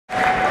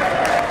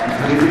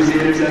For the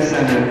Crusaders at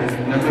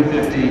center, number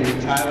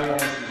 50, Tyler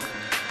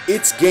Arsenault.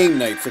 It's game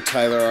night for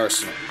Tyler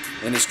Arsenault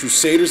and his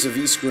Crusaders of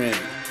East Granby.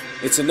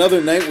 It's another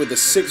night where the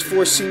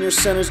 6'4 senior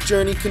center's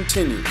journey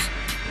continues.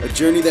 A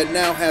journey that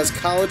now has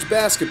college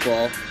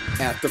basketball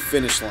at the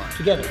finish line.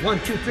 Together, 1,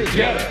 2, 3,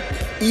 together.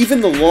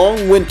 Even the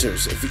long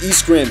winters of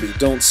East Granby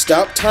don't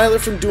stop Tyler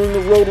from doing the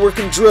roadwork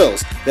and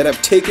drills that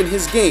have taken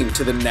his game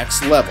to the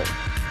next level.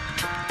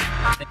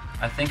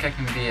 I think I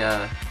can be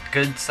a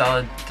good,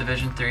 solid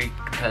Division III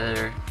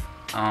competitor,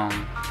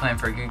 playing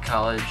for a good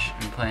college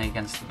and playing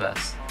against the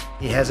best.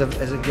 He has a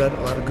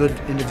lot of good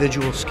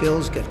individual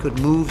skills, got good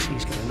moves,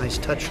 he's got a nice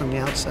touch from the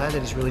outside that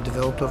he's really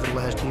developed over the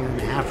last year and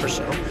a half or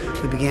so.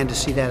 We began to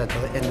see that at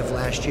the end of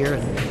last year,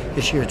 and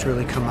this year it's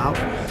really come out.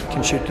 He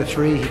can shoot the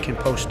three, he can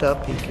post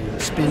up, he can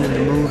spin in the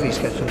move, he's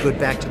got some good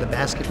back to the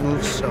basket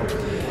moves, so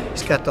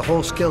he's got the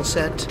whole skill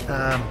set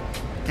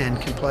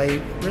and can play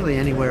really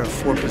anywhere of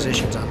 4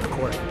 positions on the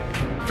court.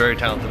 Very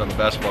talented on the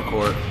basketball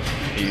court.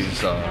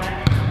 He's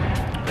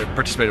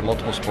participated in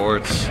multiple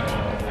sports.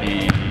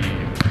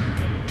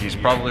 He's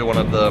probably one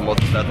of the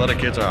most athletic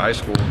kids in our high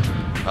school,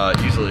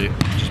 easily,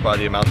 just by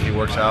the amount that he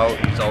works out.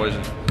 He's always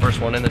first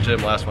one in the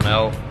gym, last one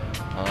out.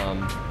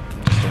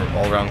 Just an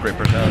all-around great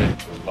personality.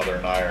 His mother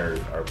and I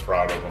are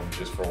proud of him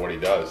just for what he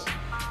does,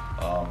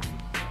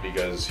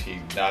 because he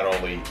not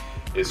only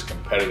is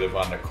competitive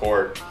on the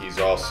court, he's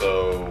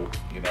also,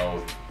 you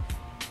know,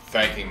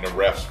 thanking the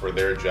refs for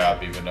their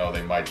job, even though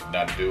they might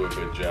not do a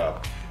good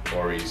job,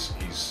 or he's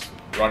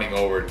running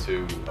over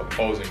to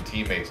opposing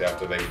teammates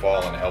after they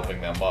fall and helping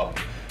them up,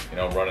 you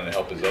know, running to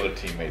help his other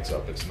teammates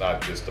up. It's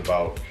not just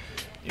about,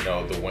 you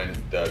know, the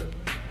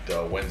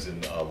wins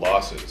and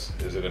losses.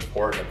 Is it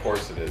important? Of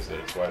course it is.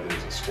 That's why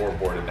there's a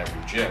scoreboard in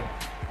every gym.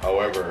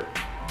 However,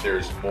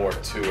 there's more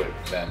to it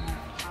than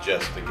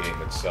just the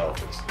game itself.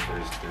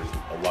 There's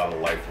a lot of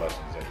life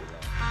lessons that you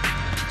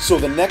learn. So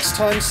the next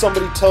time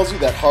somebody tells you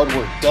that hard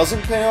work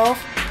doesn't pay off,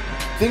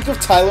 think of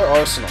Tyler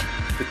Arsenault,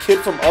 the kid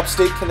from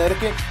upstate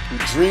Connecticut who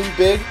dreamed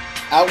big,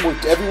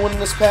 outworked everyone in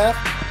his path,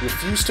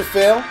 refused to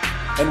fail,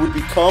 and would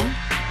become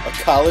a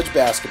college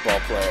basketball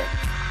player.